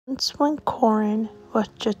Once when Corrin was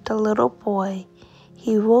just a little boy,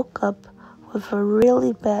 he woke up with a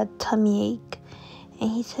really bad tummy ache,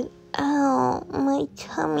 and he said, "Ow, my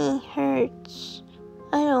tummy hurts.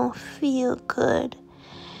 I don't feel good."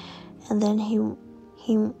 And then he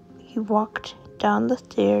walked down the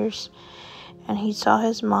stairs, and he saw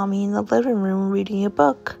his mommy in the living room reading a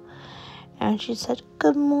book. And she said,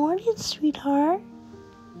 "Good morning, sweetheart."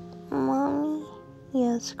 "Mommy?"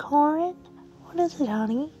 "Yes, Corrin? What is it,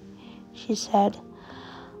 honey?" She said.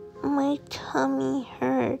 "My tummy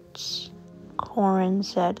hurts," Corrin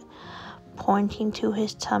said, pointing to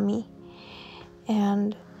his tummy.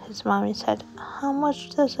 And his mommy said, "How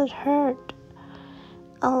much does it hurt?"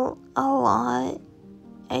 A lot.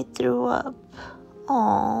 I threw up."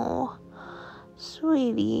 "Oh,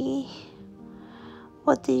 sweetie.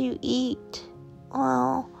 What did you eat?"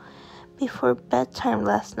 "Well, before bedtime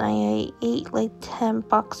last night, I ate like 10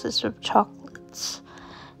 boxes of chocolates."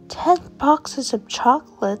 10 boxes of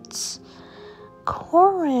chocolates?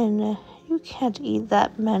 Corrin, you can't eat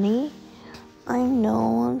that many. "I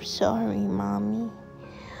know, I'm sorry, Mommy."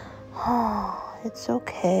 "Oh, it's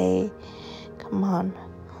okay. Come on,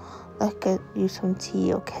 let's get you some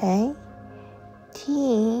tea, okay?"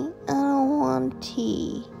 "Tea? I don't want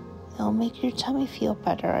tea. It'll make your tummy feel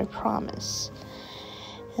better, I promise."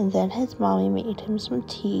 And then his mommy made him some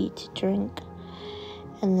tea to drink.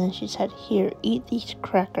 And then she said, "Here, eat these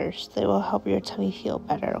crackers. They will help your tummy feel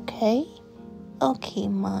better, okay?" "Okay,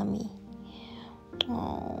 Mommy."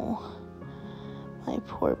 Oh, my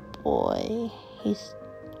poor boy.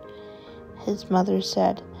 His mother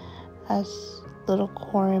said, as little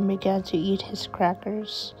Corrin began to eat his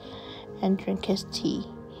crackers and drink his tea.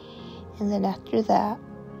 And then after that,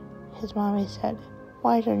 his mommy said,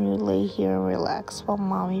 "Why don't you lay here and relax while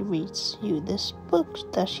Mommy reads you this book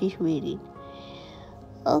that she's reading?"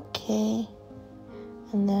 "Okay."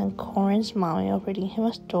 And then Corrin's mommy was reading him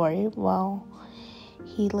a story while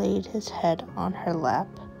he laid his head on her lap,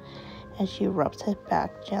 and she rubbed his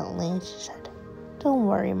back gently and she said, "Don't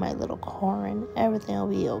worry, my little Corrin. Everything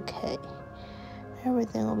will be okay.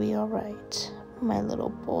 Everything will be alright. My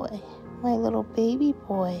little boy. My little baby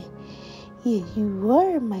boy. Yes, you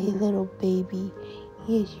are my little baby.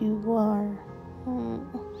 Yes, you are."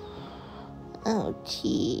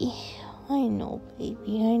 Ouchie. "I know,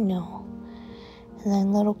 baby, I know." And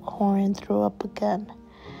then little Corrin threw up again.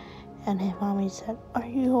 And his mommy said, "Are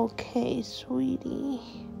you okay, sweetie?"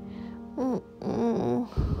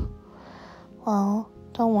 "Well,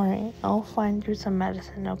 don't worry. I'll find you some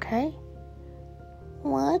medicine, okay?"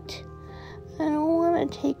 "What? I don't want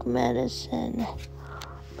to take medicine."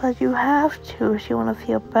 "But you have to if you want to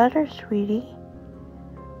feel better, sweetie."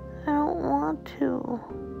 "I don't want to."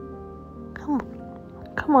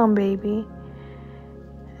 Come on, baby.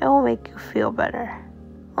 It will make you feel better."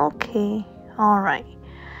 "Okay, alright.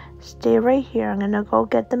 Stay right here. I'm gonna go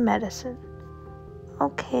get the medicine."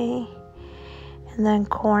 "Okay." And then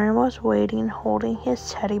Corrin was waiting, holding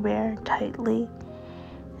his teddy bear tightly.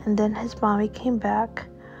 And then his mommy came back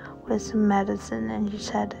with some medicine and she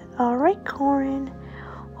said, "Alright, Corrin,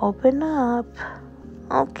 open up."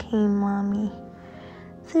 "Okay, Mommy."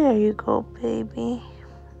 "There you go, baby."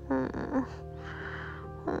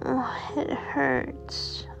 It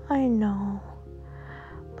hurts. I know.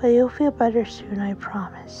 But you'll feel better soon, I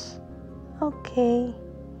promise." "Okay."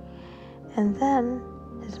 And then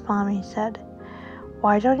his mommy said,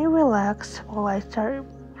 "Why don't you relax while I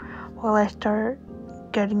start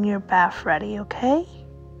getting your bath ready, okay?"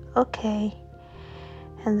 "Okay."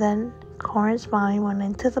 And then Corrin's mommy went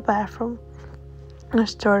into the bathroom and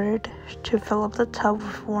started to fill up the tub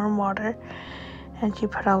with warm water. And she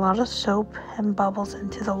put a lot of soap and bubbles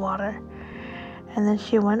into the water. And then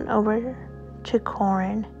she went over to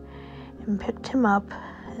Corrin and picked him up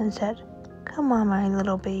and said, "Come on, my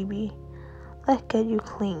little baby. Let's get you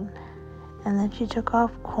clean." And then she took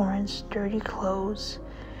off Corrin's dirty clothes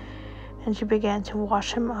and she began to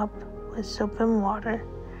wash him up with soap and water.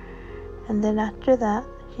 And then after that,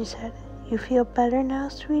 she said, "You feel better now,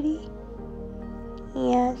 sweetie?"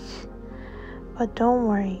 "Yes. But don't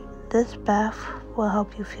worry. This bath will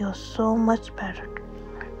help you feel so much better.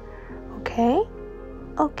 Okay?"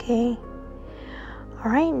 "Okay."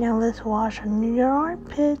 "Alright, now let's wash under your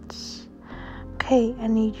armpits." "Okay, I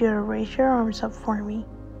need you to raise your arms up for me."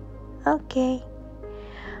 "Okay."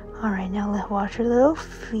 "Alright, now let's wash your little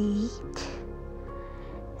feet.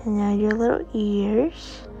 And now your little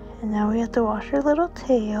ears. And now we have to wash your little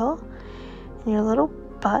tail. And your little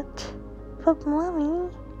butt." "But Mommy,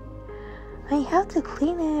 I have to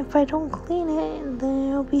clean it. If I don't clean it, then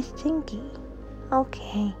it'll be stinky."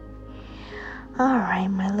 "Okay." "Alright,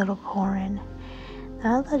 my little Corrin.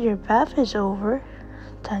 Now that your bath is over,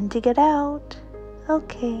 time to get out.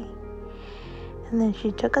 Okay. And then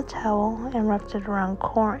she took a towel and wrapped it around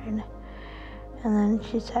Corrin. And then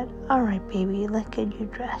she said, all right, baby, let's get you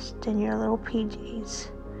dressed in your little PJs.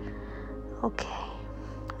 Okay.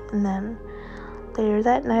 And then later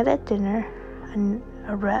that night at dinner,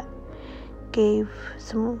 a rat gave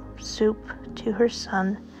some soup to her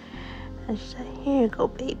son. And she said, here you go,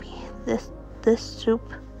 baby. This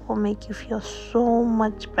soup will make you feel so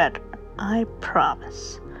much better. I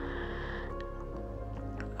promise.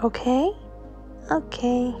 Okay?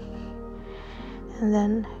 Okay. And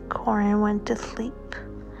then Corrin went to sleep.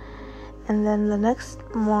 And then the next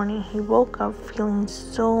morning he woke up feeling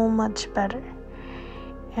so much better.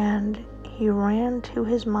 And he ran to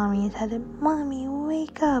his mommy and said, Mommy,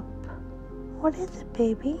 wake up. What is it,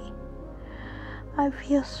 baby? I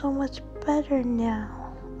feel so much better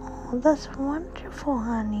now. Oh, that's wonderful,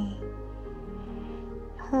 honey.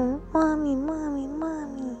 Mommy.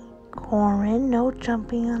 Corrin, no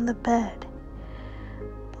jumping on the bed.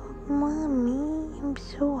 But Mommy, I'm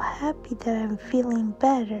so happy that I'm feeling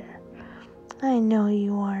better. I know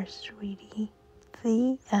you are, sweetie.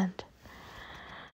 The end.